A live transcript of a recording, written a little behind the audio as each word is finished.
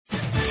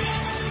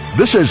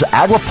This is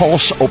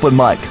AgriPulse Open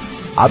Mic.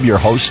 I'm your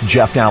host,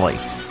 Jeff Nally.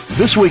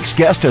 This week's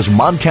guest is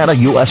Montana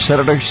U.S.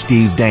 Senator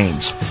Steve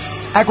Daines.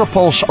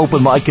 AgriPulse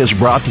Open Mic is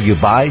brought to you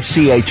by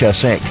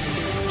CHS Inc.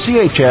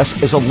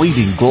 CHS is a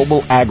leading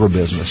global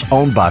agribusiness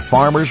owned by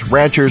farmers,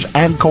 ranchers,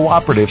 and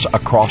cooperatives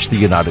across the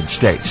United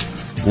States.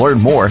 Learn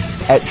more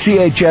at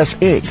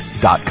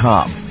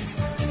chsinc.com.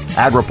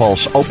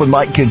 AgriPulse Open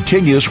Mic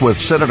continues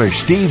with Senator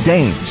Steve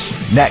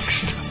Daines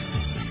next.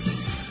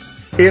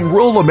 In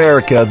rural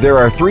America, there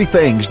are three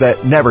things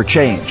that never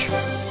change: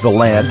 the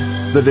land,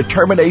 the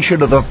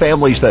determination of the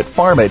families that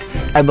farm it,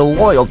 and the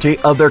loyalty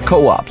of their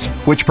co-ops,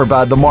 which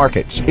provide the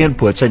markets,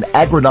 inputs, and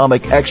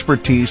agronomic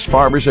expertise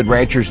farmers and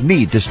ranchers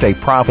need to stay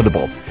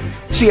profitable.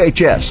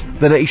 CHS,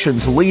 the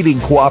nation's leading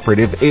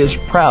cooperative, is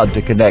proud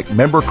to connect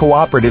member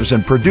cooperatives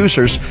and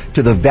producers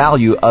to the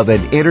value of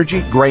an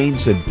energy,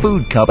 grains, and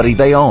food company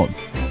they own.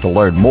 To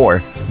learn more,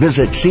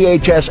 visit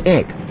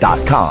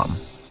chsinc.com.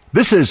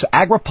 This is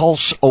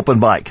AgriPulse Open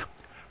Mic.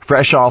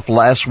 Fresh off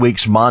last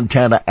week's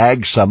Montana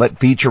Ag Summit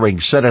featuring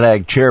Senate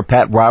Ag Chair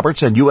Pat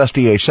Roberts and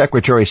USDA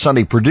Secretary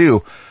Sonny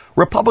Perdue,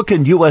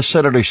 Republican U.S.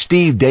 Senator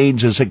Steve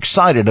Daines is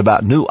excited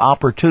about new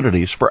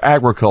opportunities for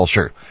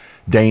agriculture.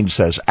 Daines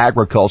says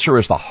agriculture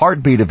is the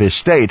heartbeat of his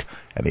state,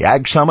 and the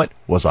Ag Summit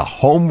was a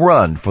home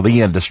run for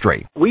the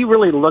industry. We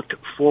really looked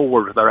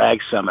forward with our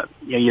Ag Summit.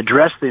 You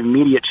address the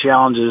immediate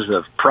challenges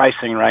of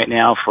pricing right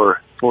now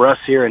for us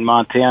here in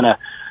Montana.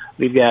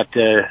 We've got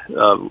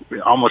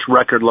almost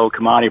record low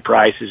commodity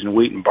prices in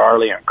wheat and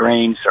barley and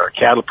grains. Our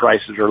cattle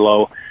prices are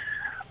low.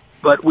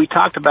 But we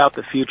talked about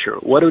the future.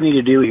 What do we need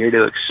to do here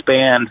to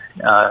expand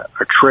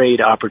our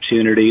trade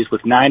opportunities?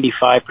 With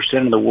 95%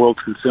 of the world's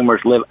consumers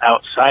live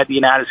outside the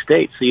United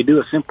States. So you do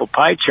a simple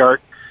pie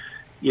chart,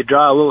 you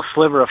draw a little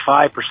sliver of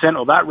 5%.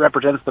 Well, that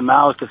represents the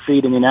mouths to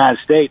feed in the United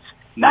States.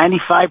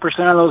 95%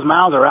 of those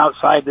mouths are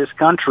outside this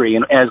country.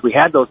 And as we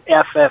had those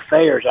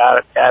FFAers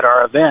out at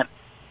our event,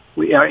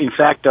 in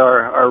fact,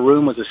 our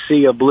room was a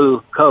sea of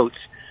blue coats.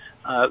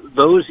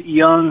 Those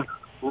young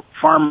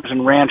farmers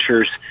and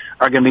ranchers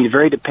are going to be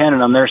very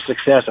dependent on their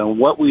success on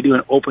what we do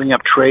in opening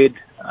up trade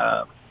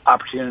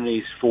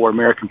opportunities for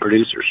American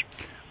producers.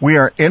 We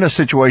are in a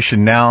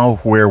situation now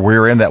where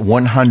we're in that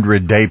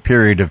 100-day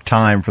period of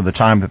time from the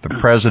time that the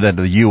President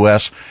of the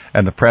U.S.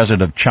 and the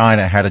President of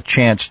China had a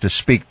chance to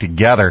speak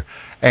together,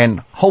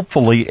 and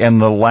hopefully in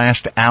the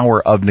last hour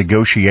of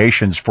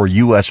negotiations for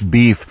U.S.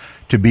 beef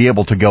to be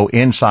able to go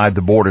inside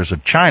the borders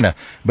of China.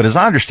 But as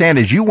I understand,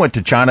 as you went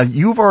to China,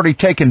 you've already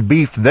taken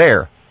beef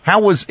there.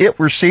 How was it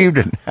received,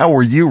 and how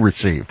were you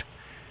received?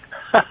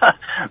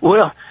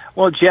 Well,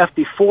 Jeff,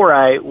 before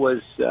I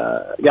was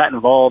got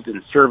involved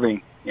in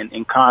serving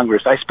in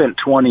Congress, I spent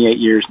 28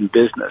 years in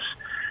business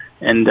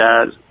and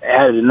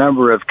had a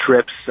number of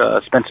trips,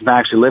 spent some time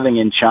actually living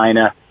in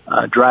China,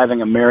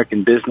 driving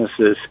American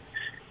businesses.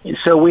 And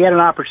so we had an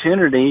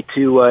opportunity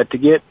to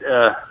get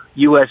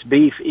U.S.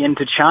 beef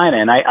into China.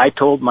 And I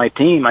told my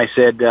team, I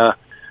said,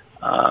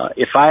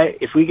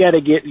 if we got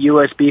to get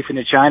U.S. beef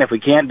into China, if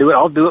we can't do it,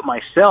 I'll do it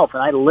myself.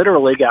 And I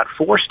literally got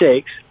 4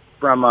 steaks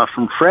from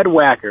Fred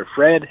Wacker.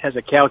 Fred has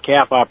a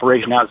cow-calf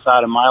operation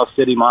outside of Miles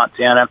City,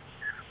 Montana.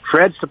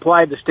 Fred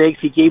supplied the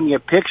steaks. He gave me a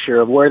picture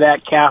of where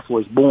that calf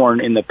was born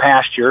in the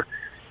pasture.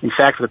 In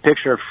fact, with a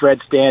picture of Fred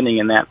standing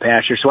in that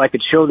pasture, so I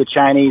could show the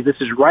Chinese, this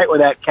is right where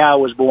that cow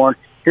was born.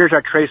 Here's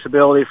our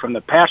traceability from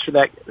the pasture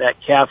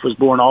that calf was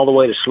born all the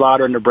way to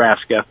slaughter in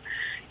Nebraska.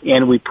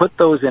 And we put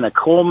those in a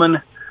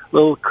Coleman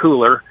little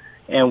cooler,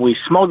 and we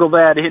smuggled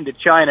that into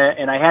China.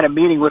 And I had a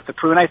meeting with the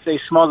crew, and I say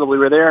smuggle. We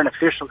were there in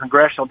official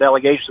congressional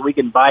delegation, so we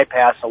can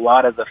bypass a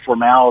lot of the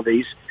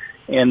formalities.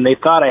 And they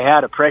thought I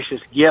had a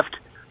precious gift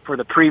for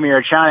the Premier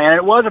of China, and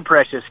it was a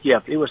precious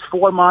gift. It was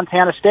 4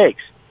 Montana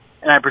steaks.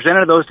 And I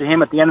presented those to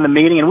him at the end of the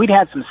meeting, and we'd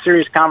had some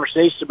serious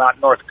conversations about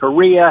North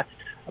Korea,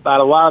 about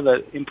a lot of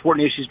the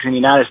important issues between the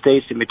United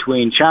States and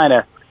between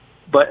China.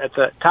 But at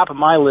the top of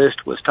my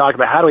list was talking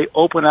about how do we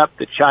open up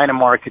the China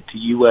market to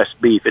U.S.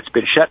 beef. It's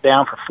been shut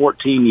down for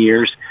 14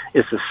 years.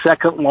 It's the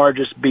second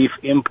largest beef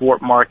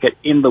import market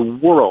in the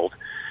world.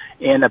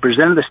 And I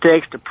presented the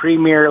steaks to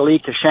Premier Li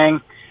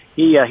Keqiang.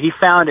 He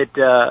found it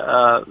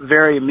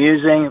very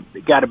amusing.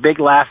 Got a big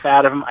laugh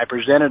out of him. I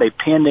presented a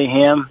pin to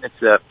him.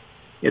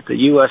 It's a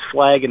U.S.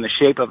 flag in the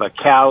shape of a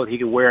cow that he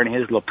could wear in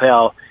his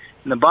lapel.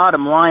 And the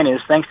bottom line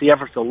is, thanks to the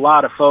efforts of a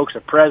lot of folks,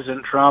 of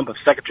President Trump, of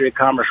Secretary of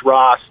Commerce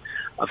Ross,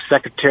 of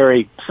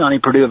Secretary Sonny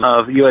Perdue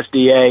of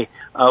USDA,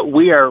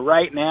 we are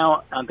right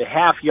now on the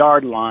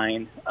half-yard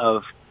line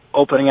of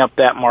opening up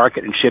that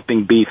market and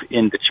shipping beef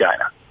into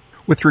China.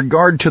 With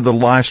regard to the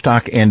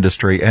livestock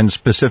industry, and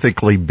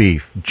specifically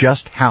beef,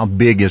 just how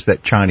big is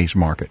that Chinese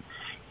market?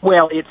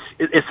 Well, it's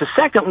the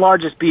second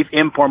largest beef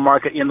import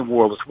market in the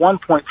world. It's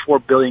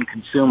 1.4 billion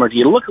consumers.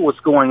 You look at what's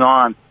going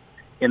on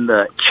in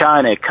the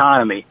China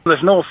economy.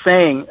 There's no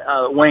saying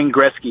Wayne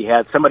Gretzky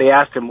had. Somebody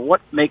asked him,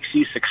 what makes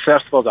you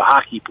successful as a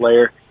hockey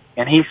player?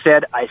 And he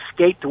said, I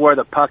skate to where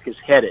the puck is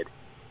headed.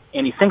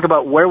 And you think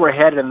about where we're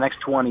headed in the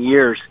next 20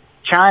 years,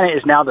 China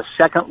is now the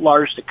second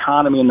largest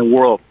economy in the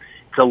world.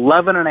 It's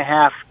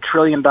 $11.5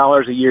 trillion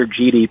a year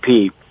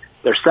GDP.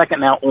 They're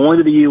second now only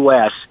to the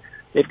U.S.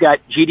 They've got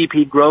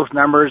GDP growth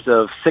numbers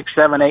of 6,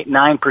 7, 8,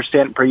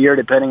 9% per year,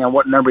 depending on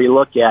what number you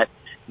look at.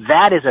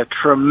 That is a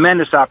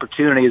tremendous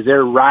opportunity as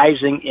they're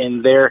rising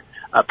in their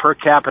per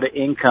capita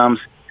incomes.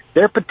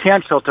 Their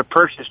potential to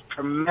purchase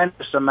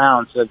tremendous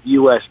amounts of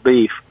U.S.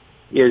 beef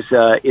is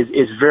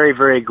very,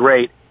 very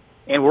great.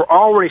 And we're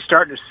already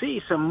starting to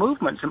see some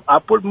movement, some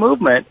upward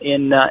movement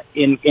in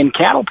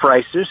cattle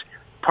prices.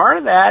 Part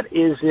of that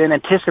is in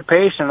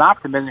anticipation and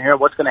optimism here of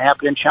what's going to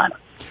happen in China.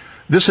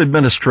 This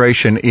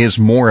administration is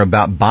more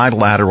about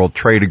bilateral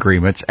trade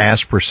agreements,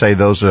 as per se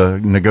those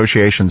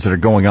negotiations that are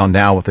going on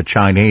now with the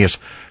Chinese,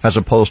 as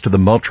opposed to the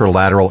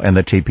multilateral and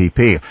the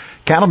TPP.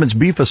 Cattlemen's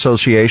Beef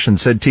Association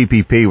said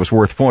TPP was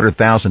worth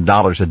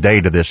 $400,000 a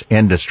day to this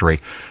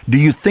industry. Do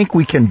you think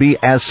we can be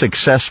as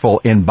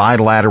successful in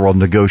bilateral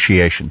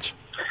negotiations?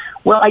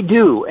 Well, I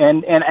do,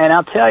 and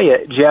I'll tell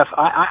you, Jeff,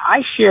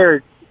 I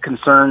share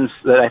concerns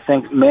that I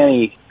think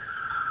many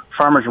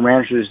farmers and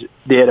ranchers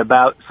did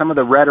about some of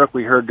the rhetoric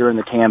we heard during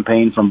the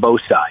campaign from both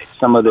sides,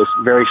 some of this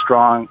very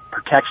strong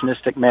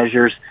protectionistic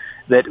measures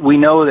that we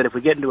know that if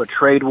we get into a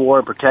trade war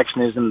and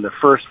protectionism, the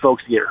first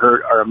folks to get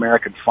hurt are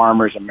American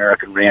farmers,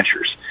 American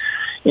ranchers.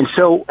 And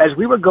so as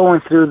we were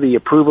going through the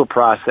approval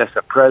process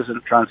of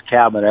President Trump's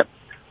cabinet,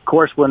 of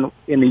course, when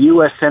in the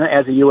U.S. Senate,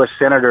 as a U.S.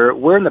 Senator,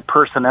 we're in the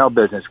personnel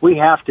business. We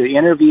have to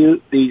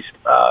interview these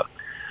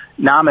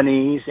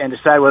nominees and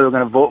decide whether we're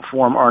going to vote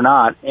for them or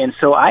not. And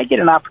so I get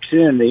an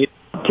opportunity,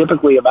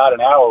 typically about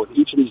an hour with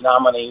each of these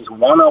nominees,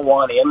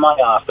 one-on-one in my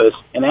office,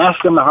 and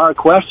ask them the hard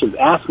questions,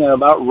 ask them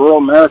about rural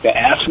America,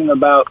 ask them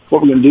about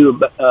what we're going to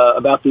do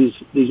about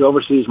these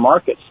overseas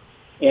markets.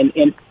 And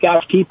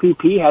gosh,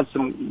 TPP had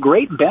some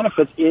great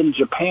benefits in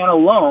Japan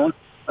alone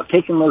of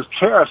taking those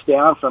tariffs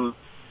down from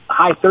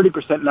high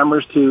 30%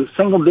 numbers to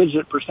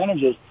single-digit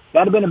percentages.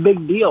 That would have been a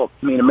big deal,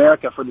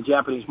 America for the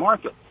Japanese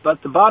market.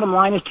 But the bottom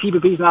line is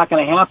TPP is not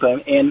going to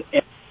happen, and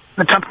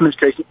the Trump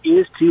administration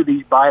is to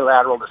these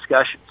bilateral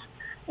discussions.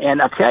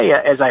 And I'll tell you,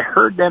 as I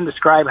heard them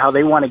describe how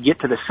they want to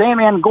get to the same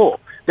end goal,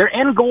 their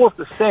end goal is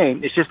the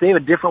same, it's just they have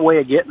a different way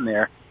of getting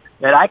there,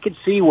 that I could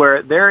see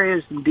where there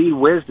is indeed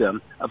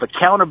wisdom of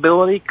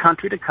accountability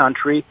country to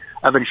country,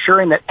 of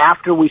ensuring that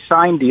after we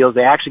sign deals,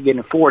 they actually get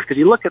enforced. Because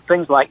you look at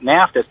things like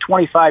NAFTA, it's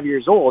 25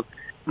 years old.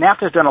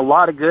 NAFTA's done a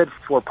lot of good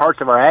for parts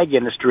of our ag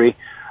industry,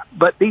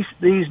 but these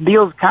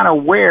deals kind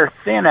of wear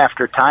thin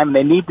after time.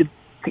 You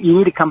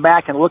need to come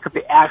back and look at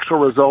the actual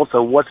results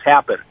of what's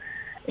happened.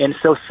 And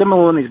so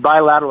similar in these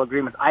bilateral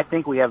agreements, I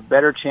think we have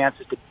better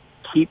chances to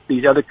keep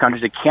these other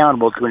countries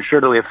accountable to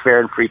ensure that we have fair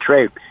and free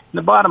trade. And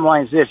the bottom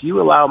line is this: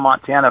 you allow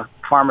Montana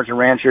farmers and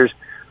ranchers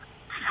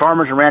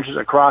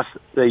across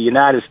the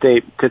United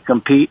States to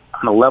compete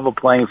on a level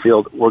playing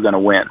field, we're going to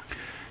win.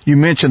 You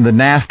mentioned the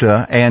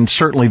NAFTA, and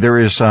certainly there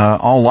is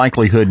all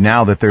likelihood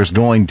now that there's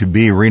going to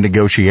be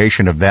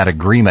renegotiation of that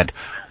agreement.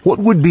 What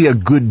would be a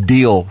good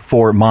deal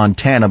for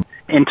Montana?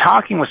 In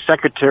talking with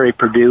Secretary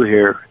Perdue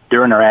here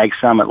during our Ag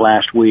Summit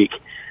last week,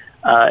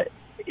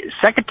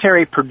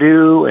 Secretary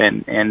Perdue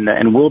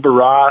and Wilbur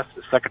Ross,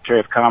 the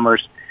Secretary of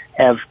Commerce,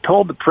 have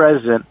told the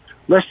President,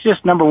 let's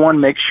just, number one,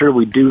 make sure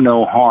we do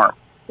no harm.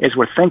 As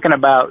we're thinking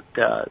about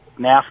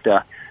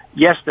NAFTA,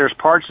 yes, there's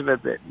parts of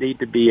it that need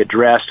to be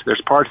addressed.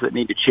 There's parts that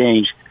need to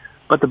change.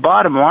 But the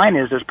bottom line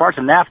is there's parts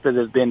of NAFTA that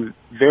have been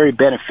very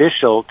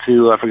beneficial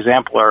to, for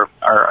example,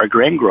 our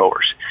grain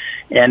growers.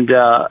 And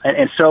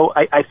so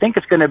I think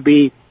it's going to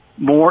be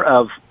more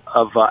of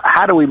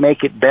how do we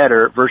make it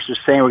better versus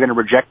saying we're going to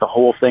reject the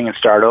whole thing and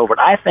start over.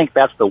 And I think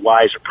that's the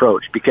wise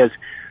approach, because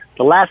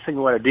the last thing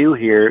we want to do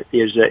here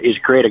is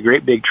create a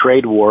great big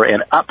trade war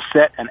and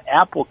upset an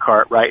apple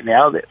cart right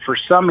now that for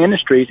some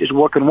industries is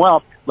working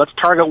well. Let's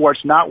target where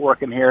it's not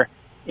working here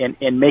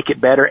and make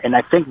it better. And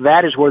I think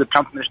that is where the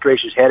Trump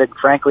administration is headed.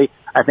 Frankly,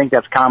 I think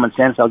that's common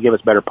sense. That'll give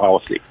us better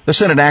policy. The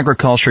Senate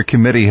Agriculture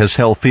Committee has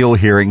held field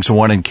hearings,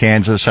 one in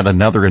Kansas and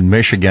another in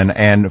Michigan,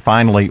 and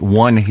finally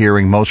one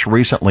hearing most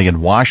recently in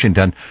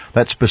Washington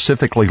that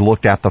specifically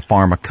looked at the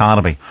farm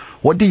economy.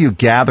 What do you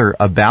gather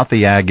about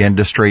the ag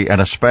industry and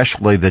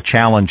especially the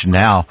challenge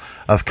now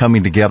of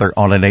coming together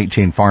on an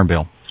 18 farm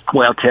bill?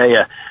 Well, I'll tell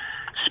you,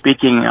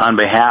 speaking on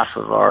behalf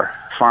of our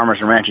farmers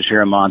and ranchers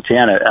here in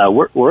Montana,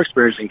 we're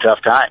experiencing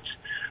tough times.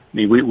 I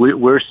mean,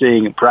 we're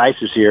seeing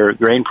prices here,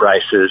 grain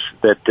prices,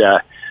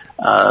 that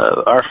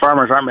our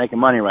farmers aren't making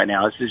money right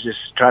now. This is just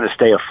trying to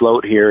stay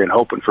afloat here and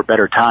hoping for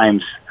better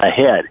times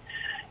ahead.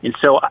 And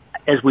so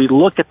as we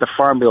look at the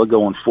farm bill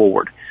going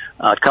forward,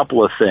 a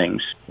couple of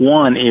things.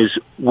 One is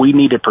we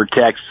need to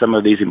protect some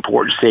of these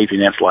important safety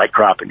nets like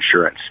crop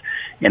insurance.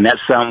 And that's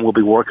something we'll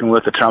be working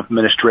with the Trump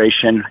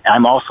administration.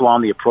 I'm also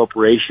on the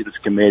Appropriations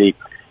Committee,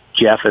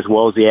 Jeff, as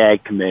well as the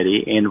Ag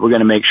Committee, and we're going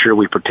to make sure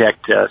we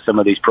protect some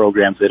of these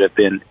programs that have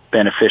been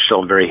beneficial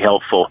and very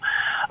helpful.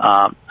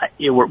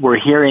 We're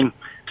hearing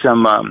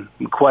some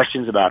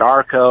questions about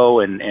ARCO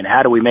and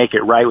how do we make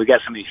it right. We've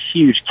got some of these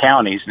huge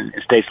counties in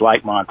states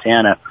like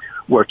Montana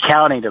where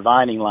county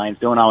dividing lines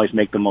don't always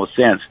make the most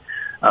sense.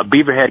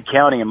 Beaverhead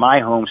County in my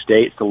home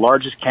state, it's the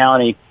largest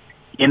county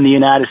in the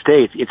United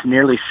States. It's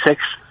nearly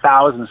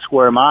 6,000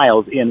 square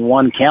miles in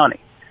one county.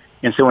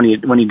 And so when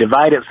you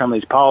divide up some of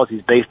these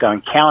policies based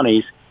on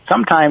counties,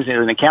 sometimes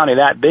in a county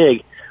that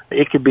big,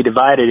 it could be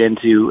divided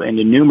into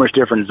numerous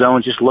different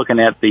zones, just looking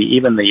at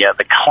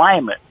the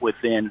climate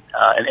within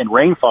and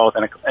rainfall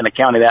in a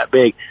county that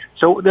big.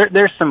 So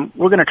there's some,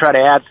 we're going to try to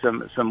add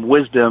some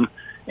wisdom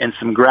and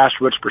some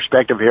grassroots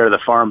perspective here to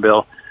the Farm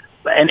Bill.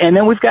 And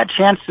then we've got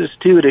chances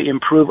too to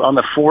improve on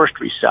the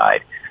forestry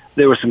side.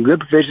 There were some good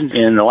provisions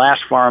in the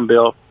last Farm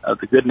Bill.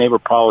 The good neighbor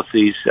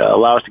policies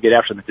allow us to get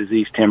after the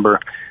diseased timber.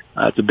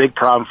 It's a big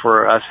problem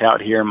for us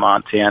out here in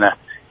Montana.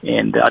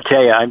 And I'll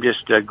tell you, I'm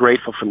just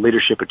grateful for the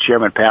leadership of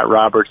Chairman Pat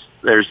Roberts.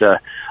 There's a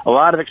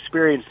lot of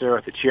experience there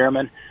with the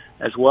chairman,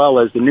 as well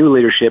as the new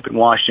leadership in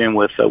Washington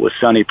with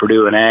Sonny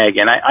Perdue and Ag.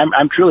 And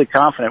I'm truly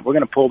confident we're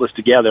going to pull this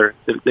together.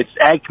 The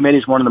Ag Committee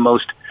is one of the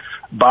most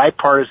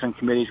bipartisan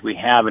committees we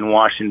have in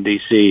Washington,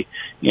 D.C.,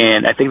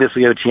 and I think this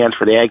will give a chance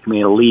for the Ag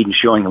Committee to lead in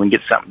showing that we can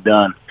get something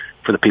done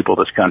for the people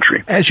of this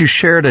country. As you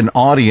shared an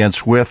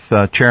audience with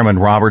Chairman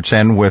Roberts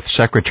and with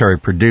Secretary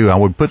Perdue, I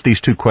would put these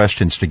two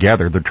questions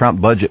together. The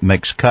Trump budget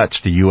makes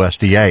cuts to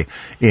USDA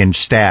in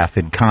staff,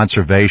 in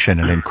conservation,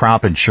 and in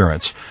crop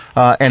insurance.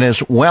 And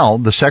as well,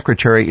 the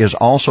Secretary is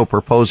also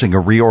proposing a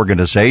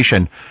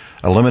reorganization,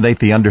 eliminate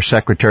the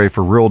Undersecretary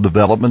for Rural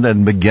Development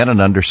and begin an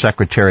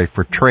Undersecretary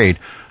for Trade.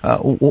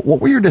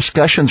 What were your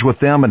discussions with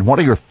them, and what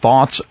are your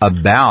thoughts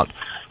about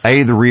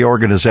A, the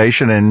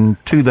reorganization, and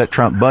 2, that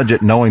Trump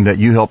budget, knowing that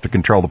you help to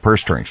control the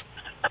purse strings?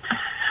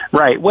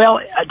 Right. Well,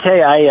 I tell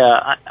you,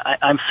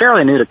 I'm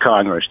fairly new to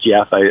Congress,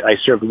 Jeff. I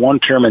served one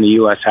term in the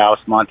U.S. House.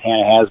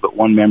 Montana has but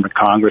one member of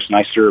Congress, and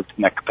I served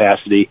in that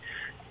capacity,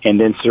 and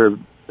then started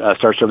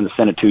serving the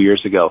Senate 2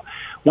 years ago.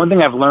 One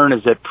thing I've learned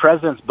is that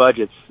presidents'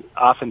 budgets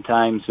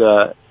oftentimes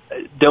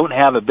don't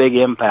have a big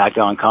impact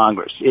on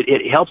Congress.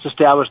 It helps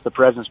establish the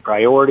president's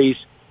priorities,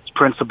 his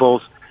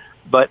principles,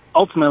 but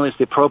ultimately it's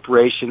the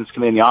Appropriations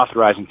Committee and the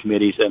authorizing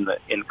committees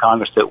in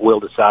Congress that will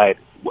decide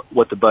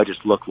what the budgets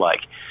look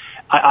like.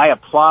 I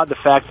applaud the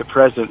fact that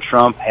President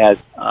Trump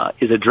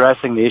is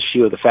addressing the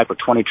issue of the fact we're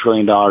 $20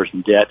 trillion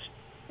in debt,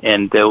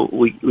 and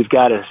we've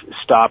got to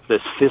stop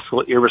this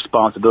fiscal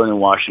irresponsibility in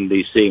Washington,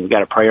 D.C. We've got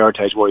to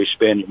prioritize where you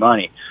spend your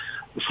money.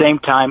 At the same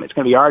time, it's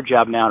going to be our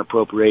job now in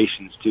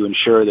appropriations to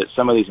ensure that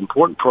some of these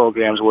important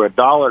programs where a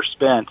dollar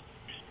spent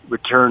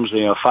returns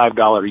a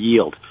 $5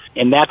 yield.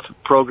 And that's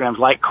programs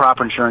like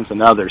crop insurance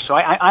and others. So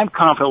I'm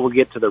confident we'll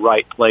get to the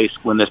right place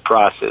when this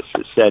process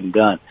is said and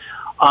done.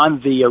 On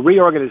the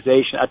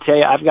reorganization, I tell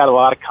you, I've got a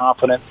lot of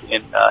confidence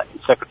in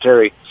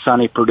Secretary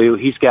Sonny Perdue.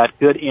 He's got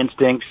good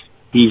instincts.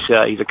 He's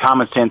a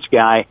common sense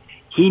guy.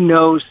 He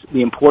knows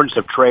the importance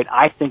of trade.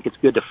 I think it's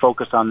good to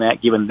focus on that,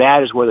 given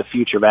that is where the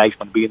future of ag is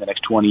going to be in the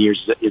next 20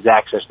 years, is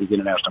access to these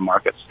international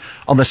markets.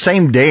 On the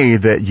same day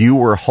that you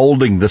were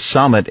holding the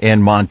summit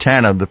in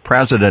Montana, the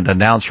president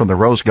announced from the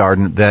Rose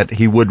Garden that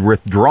he would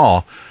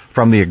withdraw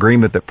from the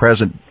agreement that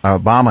President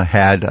Obama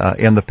had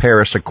in the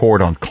Paris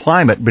Accord on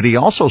climate, but he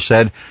also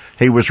said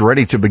he was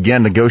ready to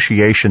begin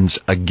negotiations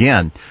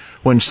again.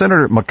 When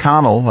Senator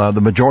McConnell,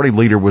 the majority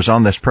leader, was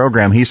on this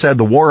program, he said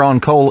the war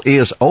on coal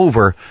is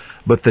over,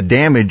 but the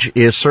damage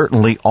is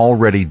certainly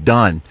already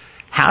done.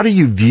 How do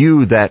you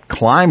view that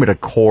climate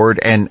accord,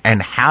 and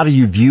how do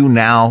you view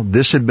now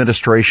this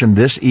administration,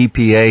 this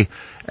EPA,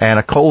 and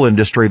a coal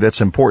industry that's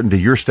important to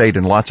your state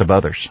and lots of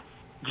others?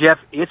 Jeff,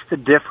 it's the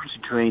difference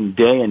between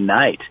day and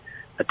night.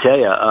 I tell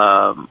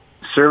you,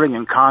 serving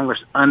in Congress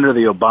under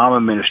the Obama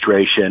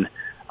administration,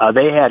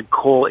 they had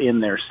coal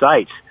in their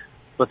sights.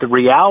 But the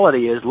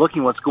reality is,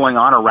 looking what's going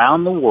on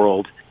around the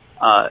world,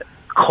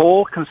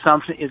 coal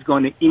consumption is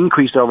going to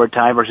increase over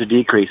time versus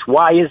decrease.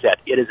 Why is that?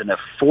 It is an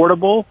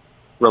affordable,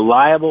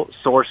 reliable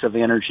source of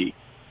energy.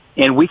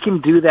 And we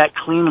can do that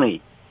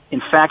cleanly. In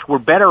fact, we're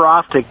better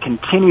off to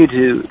continue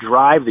to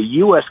drive the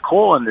U.S.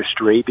 coal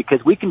industry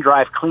because we can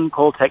drive clean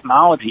coal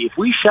technology. If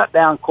we shut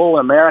down coal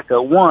in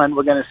America, 1,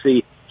 we're going to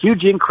see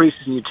huge increases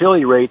in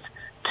utility rates.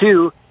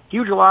 2,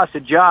 huge loss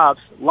of jobs,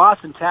 loss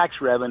in tax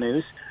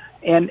revenues,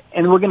 and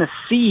we're going to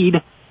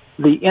cede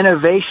the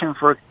innovation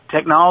for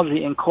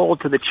technology in coal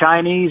to the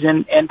Chinese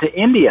and to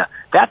India.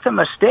 That's a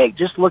mistake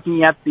just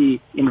looking at the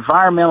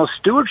environmental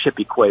stewardship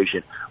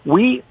equation.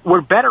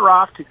 We're better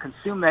off to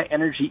consume that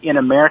energy in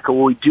America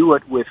where we do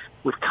it with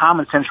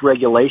common sense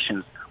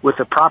regulations, with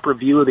a proper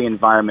view of the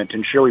environment to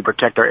ensure we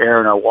protect our air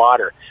and our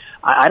water.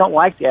 I don't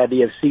like the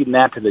idea of ceding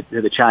that to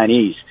the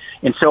Chinese.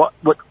 And so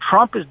what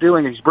Trump is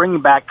doing is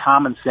bringing back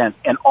common sense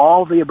and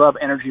all the above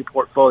energy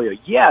portfolio.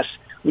 Yes,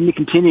 we need to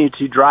continue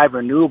to drive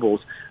renewables,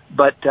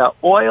 but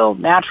oil,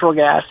 natural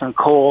gas, and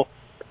coal,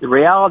 the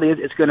reality is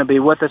it's going to be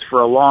with us for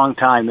a long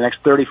time, the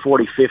next 30,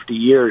 40, 50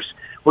 years.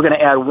 We're going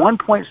to add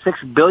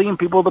 1.6 billion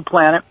people to the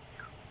planet.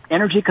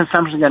 Energy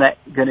consumption is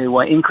going to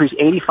increase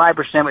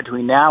 85%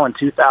 between now and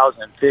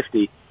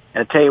 2050.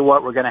 And I tell you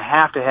what, we're going to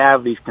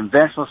have these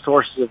conventional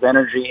sources of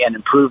energy and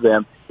improve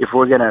them if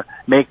we're going to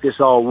make this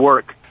all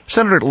work.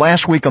 Senator,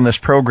 last week on this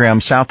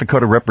program, South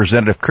Dakota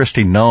Representative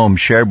Kristi Noem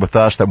shared with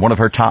us that one of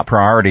her top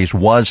priorities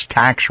was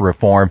tax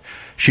reform.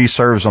 She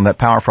serves on that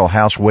powerful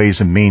House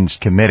Ways and Means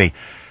Committee.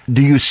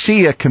 Do you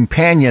see a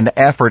companion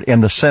effort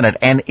in the Senate,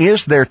 and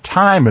is there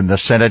time in the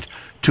Senate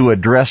to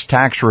address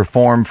tax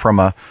reform from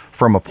a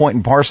point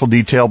and parcel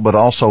detail, but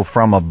also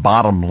from a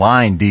bottom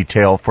line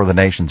detail for the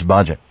nation's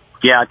budget?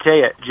 Yeah, I'll tell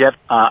you, Jeff,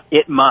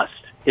 it must.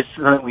 It's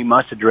something we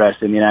must address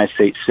in the United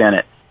States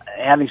Senate.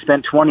 Having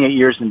spent 28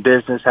 years in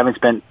business, having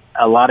spent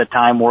a lot of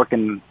time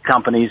working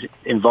companies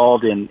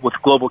involved with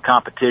global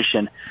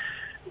competition,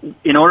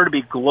 in order to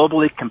be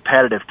globally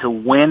competitive, to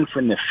win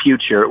from the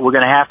future, we're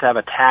going to have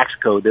a tax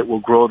code that will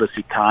grow this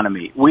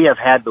economy. We have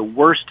had the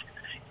worst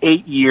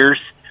 8 years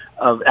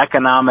of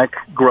economic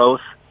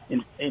growth.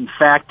 In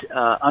fact,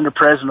 under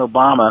President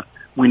Obama,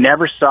 we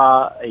never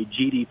saw a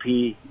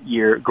GDP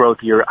growth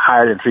year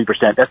higher than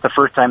 3%. That's the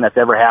first time that's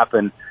ever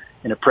happened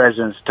in a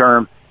president's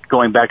term,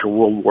 going back to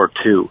World War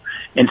II.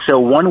 And so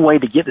one way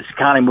to get this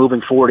economy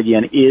moving forward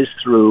again is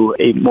through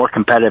a more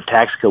competitive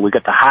tax code. We've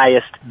got the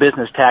highest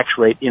business tax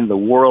rate in the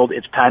world.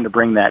 It's time to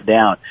bring that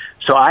down.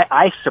 So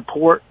I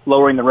support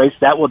lowering the rates.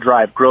 That will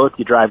drive growth.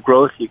 You drive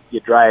growth, you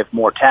drive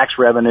more tax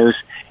revenues.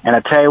 And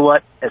I tell you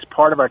what, as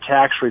part of our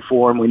tax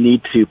reform, we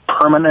need to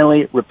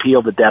permanently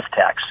repeal the death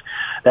tax.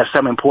 That's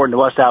something important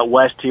to us out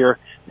west here.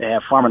 They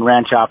have farm and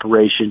ranch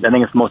operations. I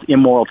think it's the most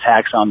immoral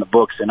tax on the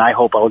books, and I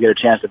hope I'll get a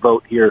chance to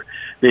vote here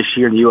this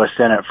year in the U.S.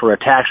 Senate for a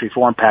tax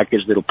reform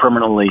package that will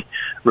permanently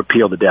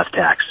repeal the death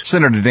tax.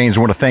 Senator Daines, I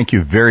want to thank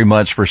you very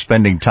much for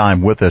spending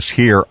time with us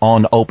here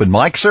on Open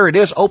Mic. Sir, it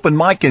is Open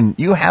Mic, and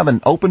you have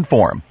an open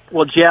forum.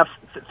 Well, Jeff,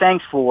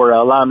 thanks for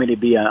allowing me to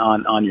be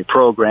on your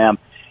program.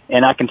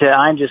 And I can tell you,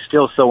 I'm just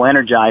still so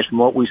energized from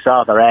what we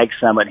saw at our Ag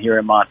Summit here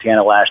in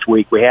Montana last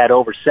week. We had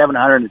over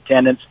 700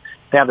 attendants.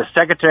 They have the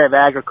Secretary of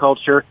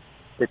Agriculture,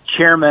 the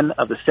chairman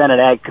of the Senate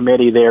Ag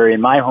Committee there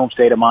in my home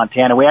state of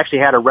Montana. We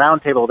actually had a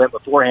roundtable event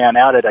beforehand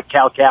out at a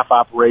cow-calf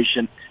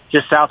operation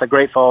just south of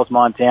Great Falls,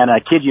 Montana. I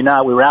kid you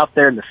not, we were out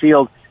there in the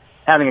field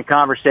having a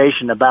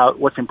conversation about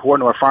what's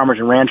important to our farmers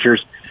and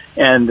ranchers,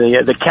 and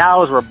the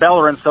cows were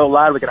bellowing so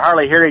loud we could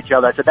hardly hear each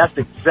other. I said, that's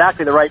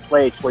exactly the right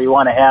place where you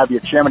want to have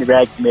your chairman of the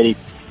Ag Committee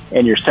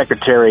and your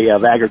Secretary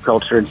of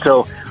Agriculture. And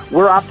so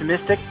we're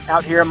optimistic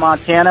out here in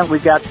Montana.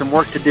 We've got some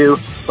work to do,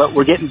 but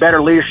we're getting better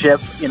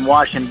leadership in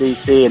Washington,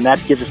 D.C., and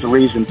that gives us a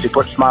reason to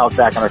put smiles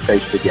back on our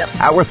faces again.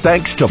 Our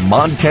thanks to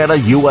Montana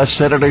U.S.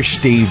 Senator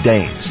Steve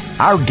Daines,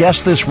 our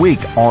guest this week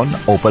on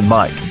Open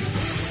Mic.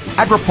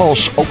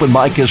 AgriPulse Open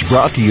Mic is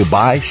brought to you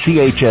by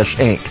CHS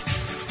Inc.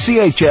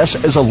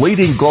 CHS is a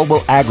leading global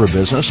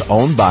agribusiness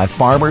owned by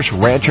farmers,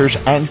 ranchers,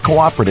 and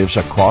cooperatives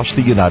across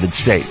the United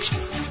States.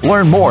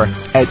 Learn more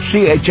at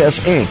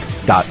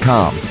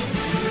chsinc.com.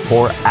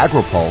 For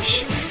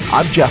AgriPulse,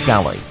 I'm Jeff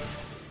Nally.